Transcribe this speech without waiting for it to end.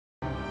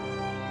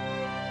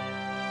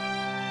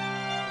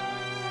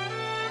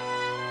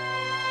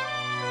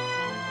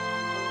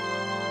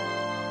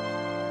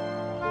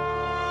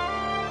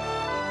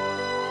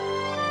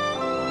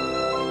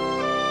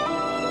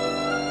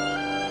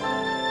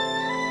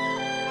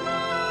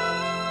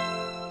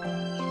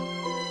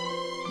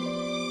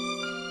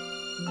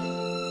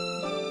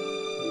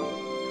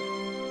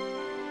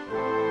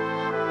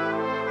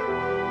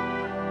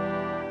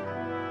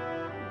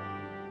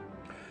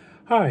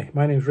Hi,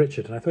 my name's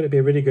Richard, and I thought it'd be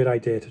a really good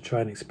idea to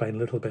try and explain a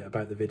little bit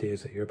about the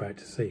videos that you're about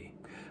to see.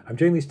 I'm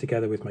doing these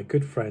together with my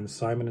good friends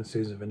Simon and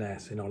Susan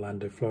Vaness in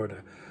Orlando,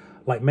 Florida.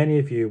 Like many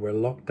of you, we're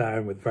locked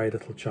down with very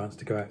little chance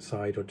to go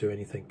outside or do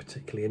anything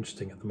particularly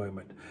interesting at the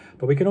moment,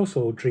 but we can also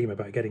all dream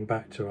about getting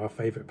back to our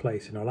favourite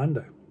place in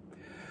Orlando.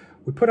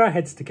 We put our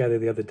heads together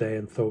the other day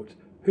and thought,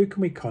 who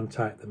can we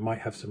contact that might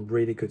have some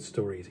really good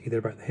stories, either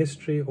about the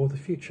history or the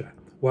future?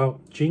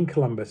 Well, Gene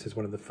Columbus is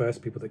one of the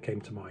first people that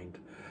came to mind.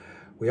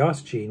 We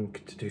asked Gene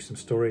to do some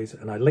stories,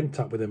 and I linked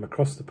up with him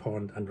across the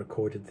pond and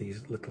recorded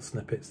these little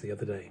snippets the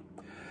other day.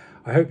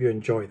 I hope you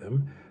enjoy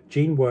them.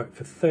 Gene worked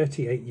for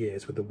 38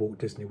 years with the Walt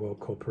Disney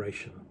World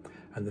Corporation,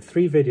 and the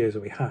three videos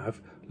that we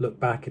have look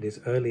back at his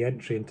early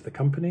entry into the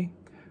company.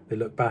 They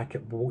look back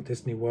at Walt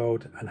Disney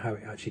World and how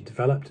it actually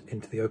developed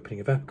into the opening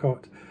of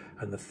Epcot,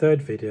 and the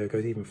third video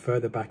goes even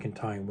further back in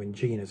time when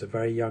Gene, as a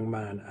very young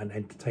man and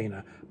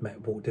entertainer,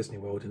 met Walt Disney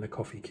World in a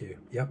coffee queue.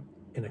 Yep,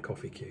 in a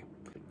coffee queue.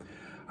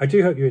 I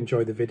do hope you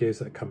enjoy the videos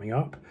that are coming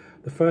up.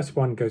 The first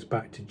one goes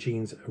back to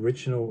Gene's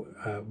original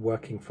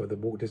working for the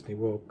Walt Disney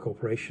World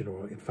Corporation,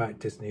 or in fact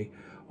Disney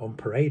on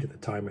Parade at the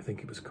time, I think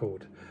it was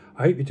called.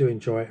 I hope you do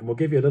enjoy it, and we'll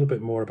give you a little bit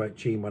more about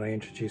Gene when I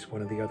introduce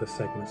one of the other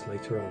segments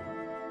later on.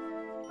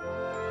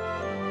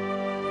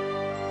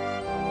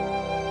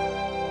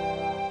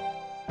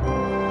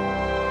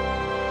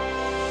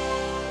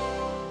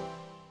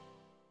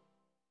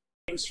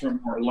 From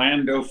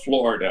Orlando,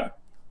 Florida.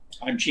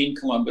 I'm Gene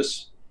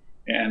Columbus,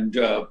 and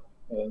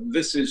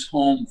this is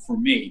home for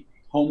me,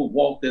 home of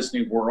Walt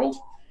Disney World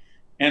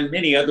and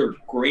many other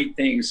great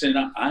things. And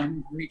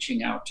I'm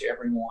reaching out to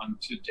everyone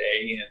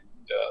today and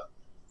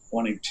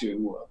wanting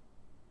to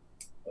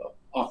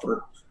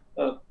offer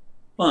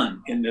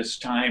fun in this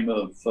time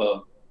of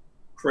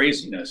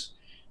craziness.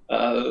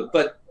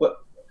 But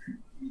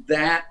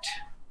that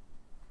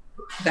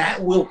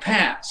will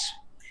pass.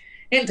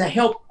 And to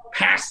help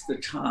pass the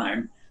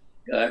time,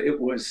 it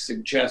was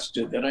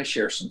suggested that I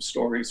share some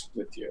stories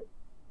with you.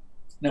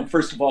 Now,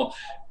 first of all,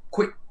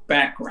 quick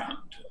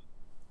background.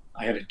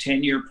 I had a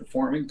 10-year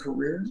performing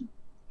career.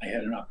 I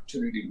had an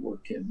opportunity to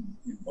work in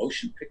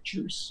motion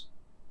pictures,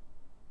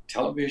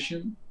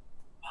 television,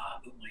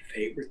 but my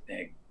favorite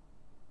thing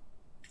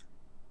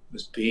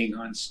was being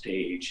on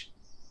stage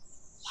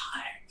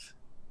live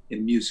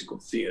in musical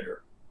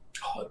theater.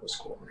 Oh, it was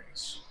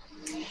glorious.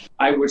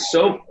 I was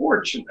so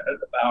fortunate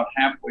about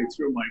halfway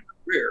through my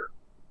career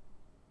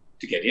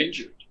to get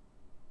injured.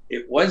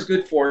 It was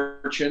good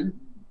fortune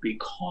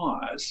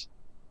because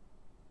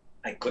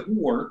I couldn't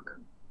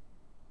work,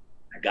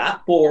 I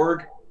got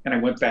bored, and I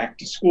went back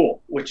to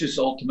school, which is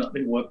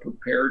ultimately what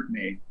prepared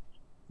me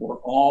for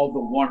all the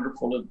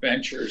wonderful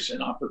adventures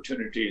and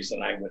opportunities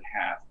that I would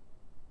have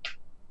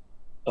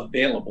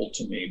available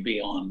to me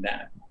beyond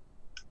that.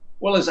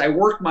 Well, as I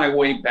worked my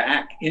way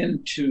back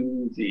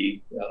into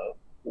the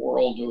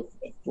world of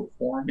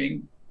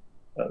performing,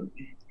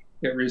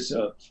 there is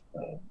a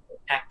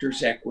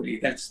Actors Equity.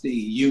 That's the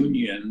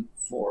union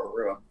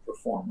for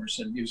performers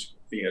in musical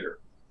theater.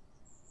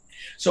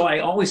 So I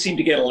always seem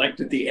to get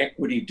elected the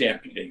equity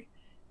deputy.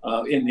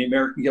 In the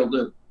American Guild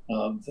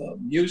of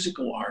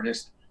Musical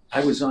Artists,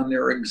 I was on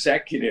their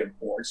executive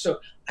board. So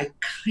I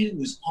kind of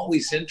was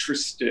always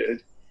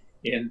interested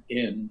in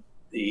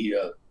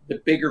the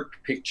bigger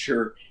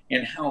picture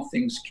and how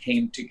things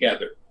came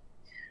together.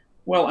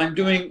 Well, I'm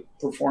doing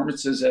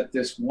performances at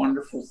this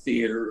wonderful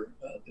theater,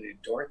 the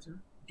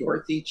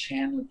Dorothy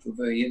Chandler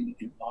Pavilion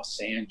in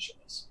Los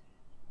Angeles.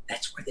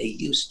 That's where they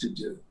used to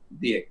do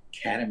the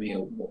Academy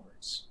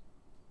Awards.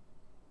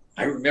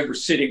 I remember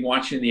sitting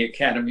watching the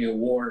Academy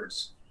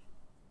Awards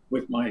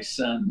with my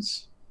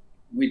sons.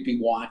 We'd be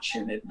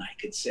watching it, and I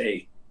could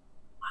say,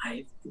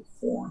 I've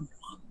performed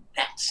on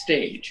that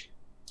stage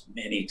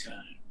many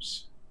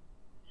times.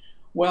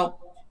 Well,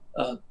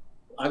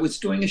 I was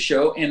doing a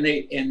show, and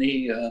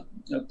the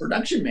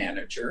production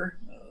manager,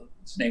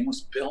 his name was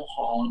Bill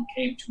Holland,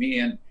 came to me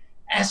and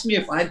asked me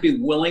if I'd be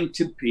willing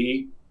to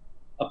be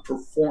a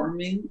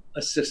performing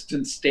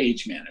assistant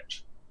stage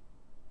manager.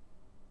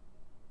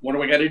 What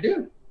do I got to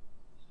do?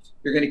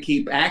 You're going to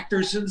keep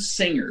actors and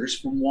singers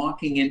from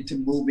walking into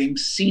moving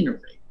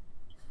scenery.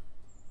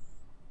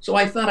 So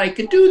I thought I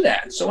could do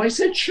that. So I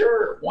said,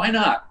 sure, why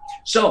not?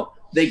 So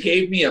they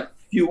gave me a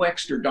few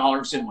extra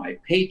dollars in my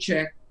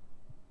paycheck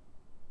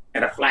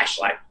and a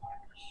flashlight.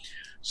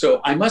 So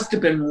I must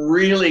have been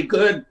really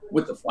good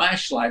with the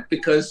flashlight,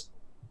 because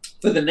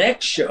for the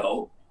next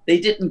show, they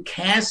didn't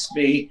cast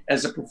me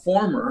as a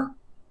performer.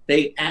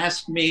 They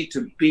asked me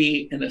to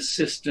be an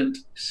assistant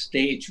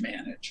stage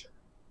manager.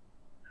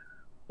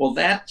 Well,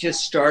 that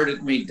just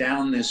started me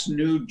down this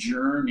new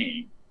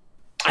journey.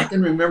 I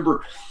can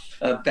remember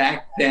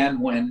back then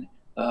when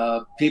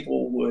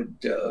people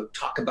would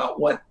talk about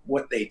what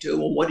they do.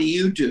 Well, what do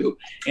you do?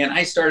 And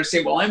I started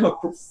saying, well, I'm a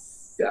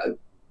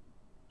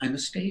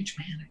stage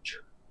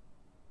manager.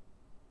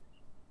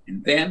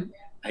 And then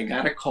I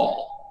got a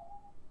call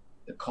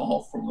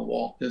from the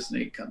Walt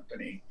Disney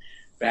Company.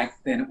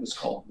 Back then it was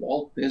called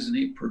Walt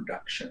Disney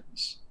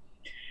Productions.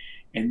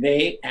 And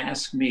they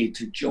asked me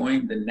to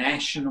join the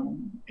national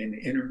and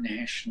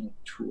international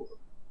tour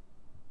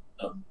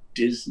of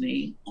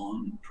Disney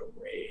on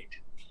Parade.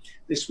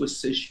 This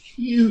was this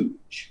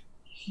huge,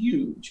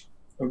 huge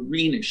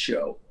arena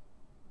show.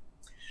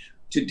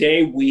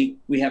 Today we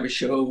have a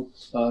show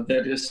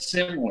that is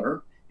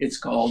similar. It's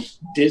called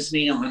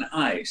Disney on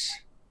Ice.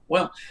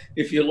 Well,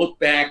 if you look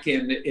back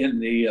in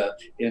the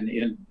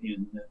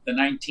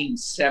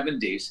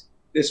 1970s,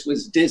 this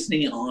was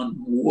Disney on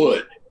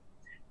wood.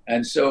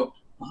 And so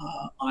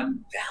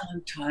on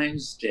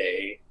Valentine's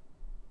Day,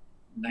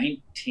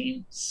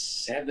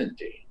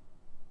 1970,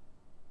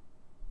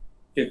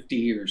 50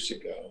 years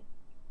ago,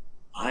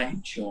 I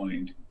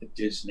joined the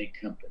Disney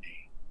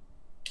company.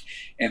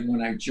 And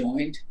when I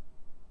joined,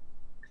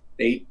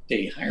 they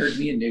hired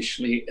me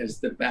initially as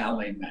the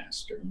ballet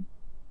master,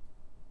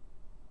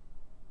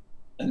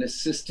 an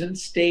assistant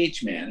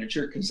stage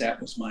manager, because that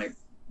was my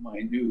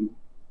new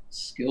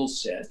skill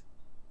set,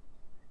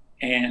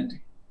 and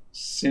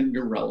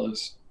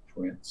Cinderella's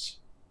prince.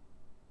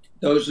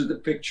 Those are the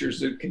pictures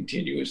that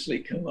continuously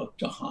come up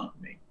to haunt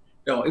me.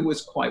 No, it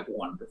was quite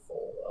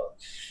wonderful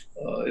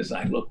as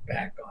I look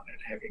back on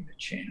it, having the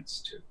chance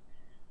to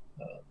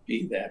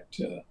be that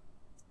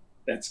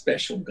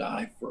special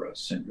guy for a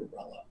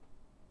Cinderella.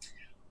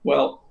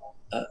 Well,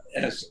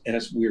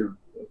 as we're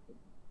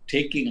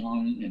taking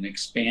on and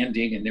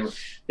expanding, and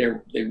they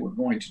were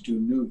going to do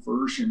new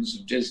versions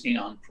of Disney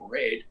on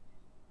Parade,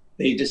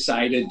 they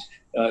decided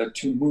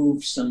to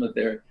move some of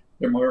their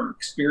more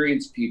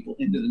experienced people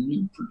into the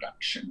new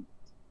production.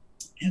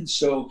 And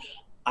so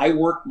I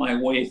worked my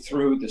way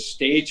through the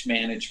stage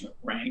management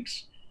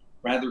ranks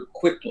rather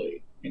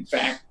quickly. In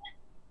fact,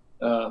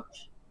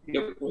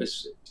 it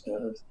was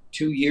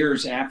 2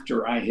 years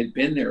after I had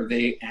been there,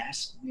 they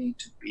asked me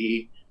to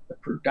be the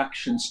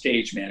production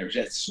stage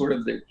manager. That's sort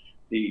of the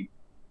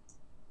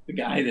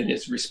guy that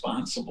is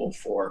responsible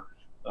for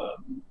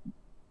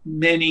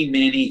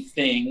many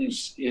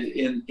things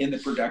in the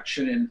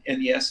production.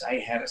 And yes, I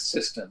had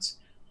assistants,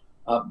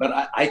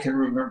 but I can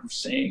remember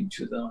saying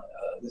to them,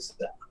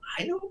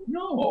 I don't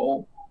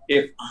know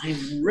if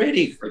I'm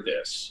ready for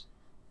this.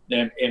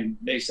 And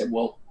they said,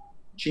 well,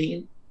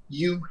 Gene,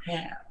 you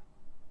have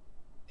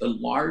the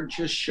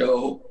largest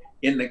show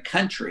in the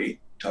country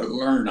to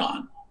learn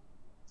on.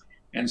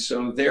 And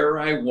so there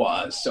I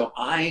was. So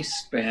I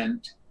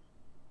spent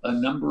a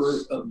number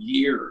of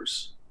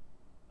years,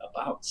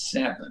 about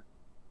 7,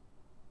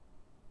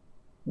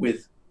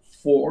 with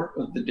 4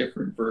 of the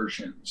different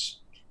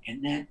versions.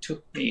 And that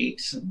took me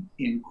some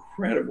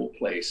incredible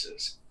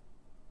places,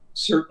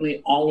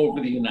 certainly all over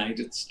the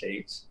United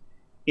States,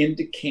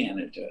 into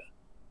Canada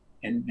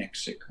and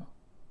Mexico.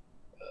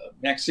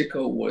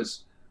 Mexico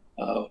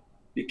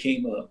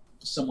became a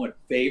somewhat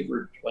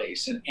favored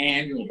place, and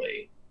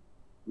annually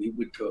we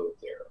would go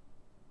there.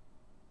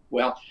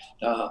 Well,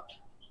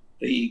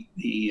 the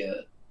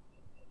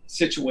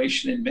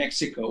situation in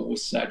Mexico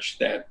was such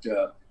that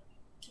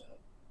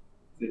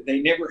they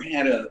never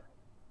had a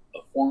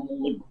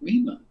formal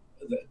agreement,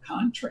 the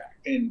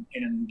contract, and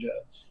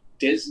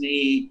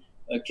Disney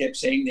kept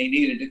saying they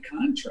needed a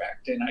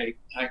contract, and I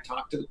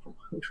talked to the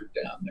promoter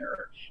down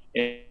there,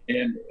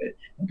 and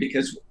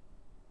because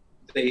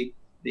the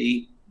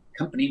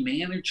company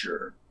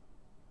manager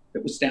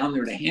that was down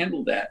there to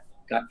handle that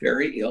got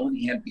very ill, and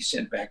he had to be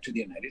sent back to the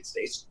United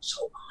States.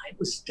 So I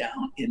was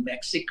down in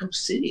Mexico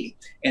City,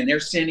 and they're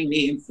sending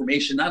me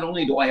information. Not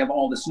only do I have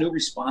all this new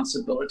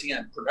responsibility,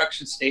 I'm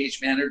production stage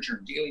manager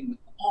and dealing with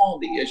all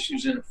the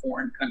issues in a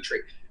foreign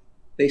country.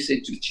 They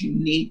said that you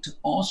need to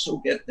also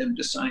get them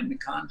to sign the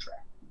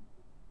contract.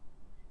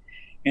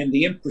 And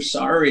the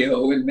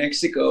impresario in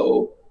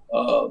Mexico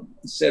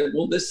said,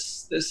 well,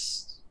 this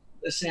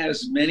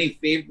has many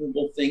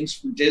favorable things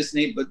for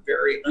Disney, but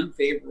very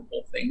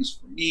unfavorable things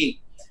for me.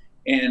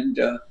 And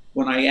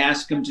when I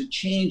asked them to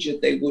change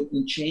it, they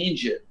wouldn't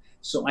change it.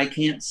 So I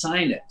can't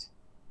sign it.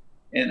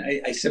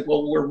 And I said,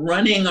 well, we're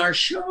running our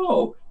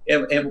show,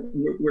 and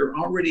we're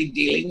already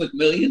dealing with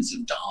millions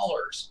of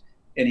dollars.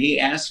 And he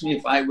asked me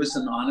if I was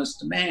an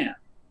honest man.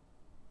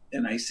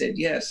 And I said,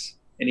 yes.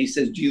 And he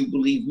said, do you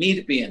believe me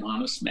to be an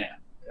honest man?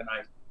 And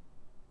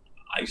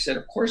I said,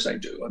 of course I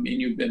do. I mean,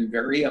 you've been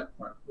very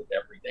upfront with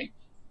everything.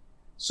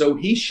 So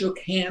he shook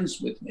hands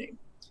with me,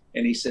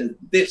 and he said,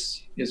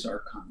 this is our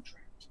contract.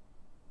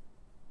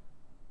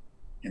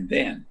 And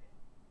then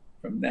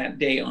from that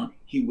day on,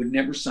 he would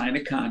never sign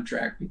a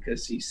contract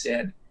because he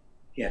said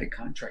he had a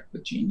contract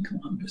with Gene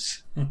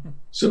Columbus.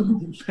 So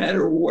no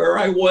matter where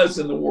I was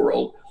in the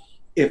world,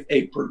 if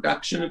a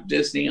production of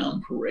Disney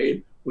on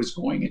Parade was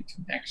going into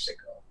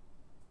Mexico,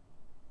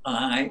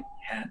 I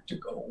had to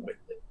go with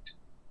it.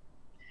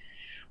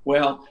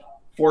 Well,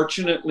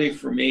 fortunately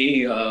for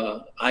me,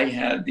 I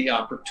had the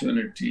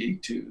opportunity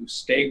to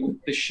stay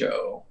with the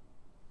show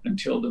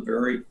until the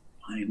very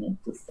final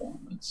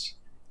performance.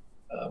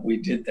 We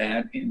did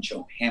that in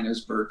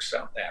Johannesburg,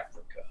 South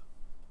Africa.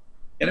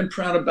 And I'm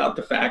proud about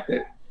the fact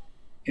that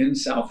in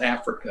South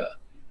Africa,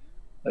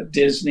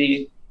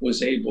 Disney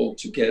was able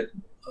to get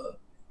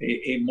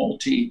a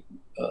multi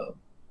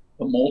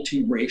a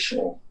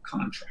multiracial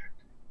contract.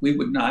 We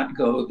would not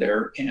go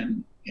there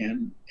and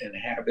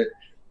have it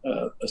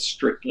a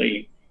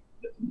strictly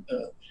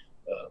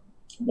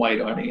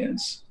white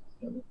audience.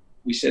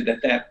 We said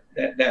that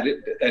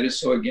is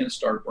so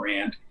against our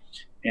brand,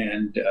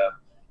 and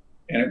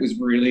it was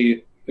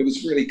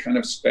really kind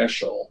of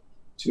special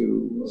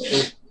to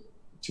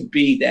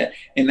be that,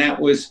 and that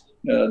was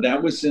in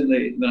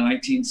the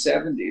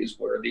 1970s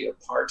where the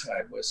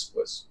apartheid was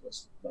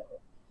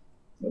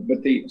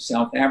but the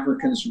South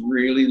Africans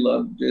really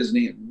loved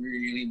Disney and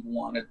really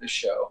wanted the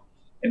show,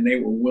 and they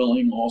were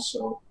willing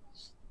also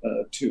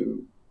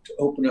to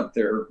open up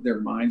their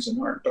minds and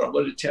heart. But I'm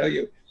going to tell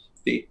you,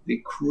 the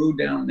crew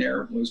down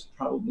there was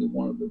probably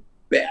one of the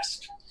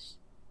best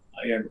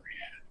I ever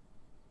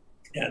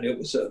had, and it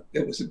was a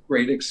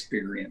great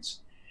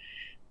experience.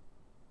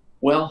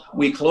 Well,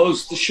 we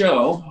closed the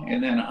show,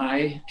 and then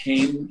I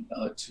came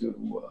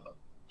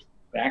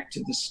back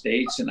to the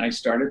States, and I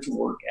started to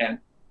work at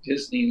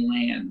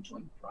Disneyland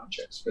doing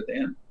projects for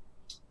them.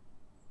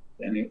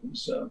 Then it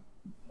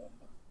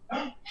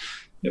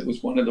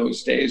was one of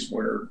those days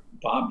where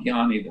Bob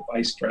Yanni, the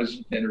vice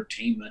president of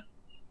entertainment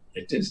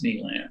at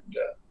Disneyland,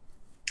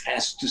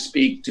 asked to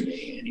speak to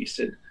me, and he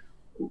said,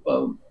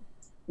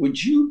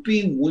 would you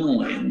be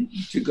willing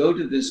to go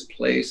to this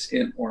place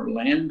in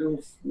Orlando,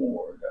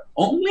 Florida,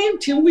 only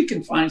until we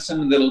can find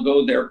someone that'll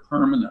go there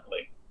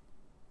permanently?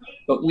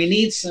 But we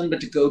need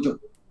somebody to go to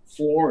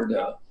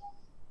Florida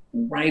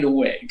right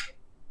away.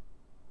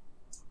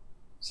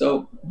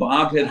 So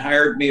Bob had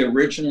hired me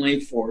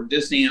originally for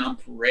Disney on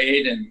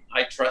Parade, and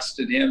I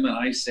trusted him, and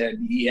I said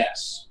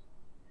yes.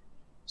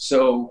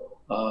 So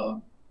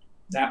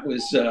that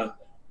was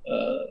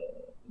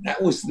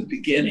the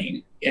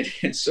beginning.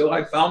 And so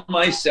I found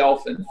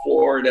myself in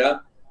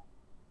Florida,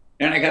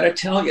 and I got to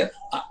tell you,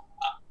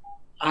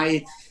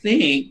 I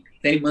think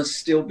they must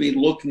still be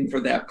looking for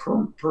that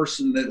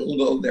person that'll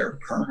go there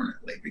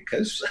permanently,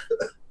 because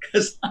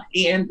I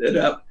ended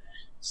up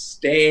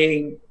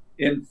staying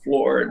in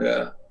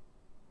Florida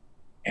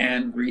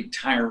and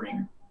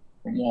retiring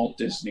from Walt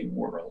Disney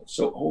World.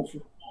 So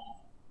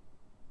overall,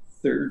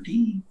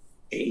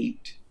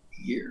 38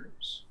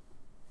 years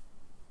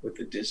with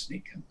the Disney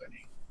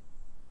company.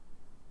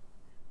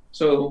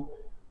 So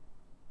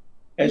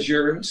as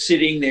you're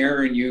sitting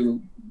there and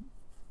you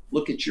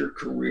look at your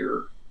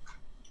career,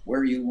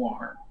 where you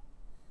are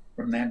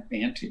from that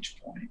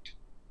vantage point,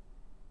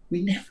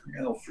 we never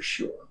know for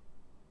sure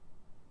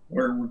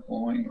where we're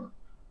going or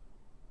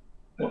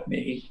what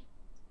may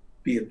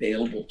be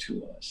available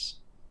to us.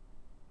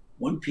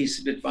 One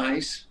piece of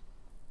advice: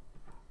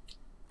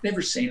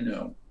 never say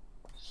no.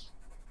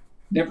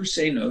 Never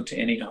say no to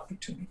any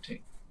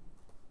opportunity.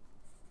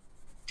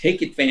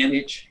 Take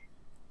advantage.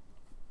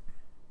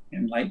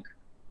 And like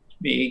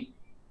me,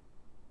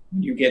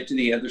 when you get to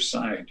the other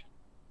side,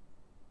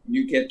 when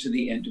you get to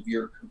the end of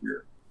your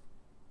career,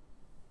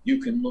 you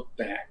can look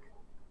back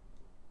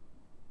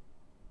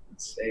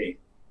and say,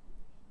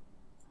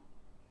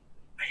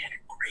 I had a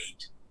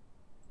great